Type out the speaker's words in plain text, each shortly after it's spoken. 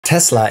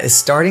Tesla is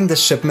starting the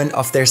shipment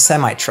of their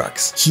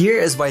semi-trucks. Here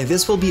is why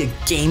this will be a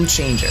game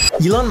changer.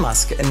 Elon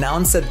Musk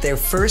announced that their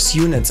first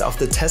units of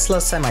the Tesla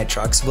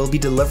semi-trucks will be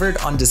delivered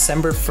on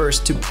December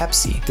 1st to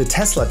Pepsi. The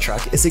Tesla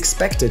truck is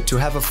expected to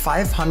have a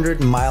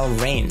 500-mile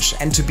range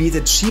and to be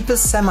the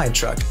cheapest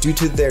semi-truck due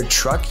to their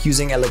truck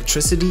using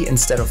electricity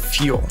instead of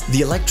fuel.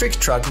 The electric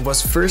truck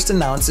was first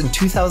announced in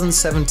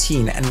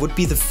 2017 and would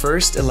be the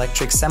first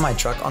electric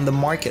semi-truck on the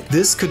market.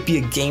 This could be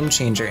a game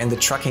changer in the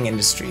trucking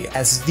industry,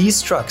 as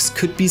these trucks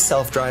could be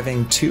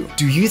self-driving too.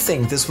 Do you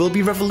think this will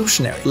be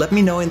revolutionary? Let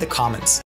me know in the comments.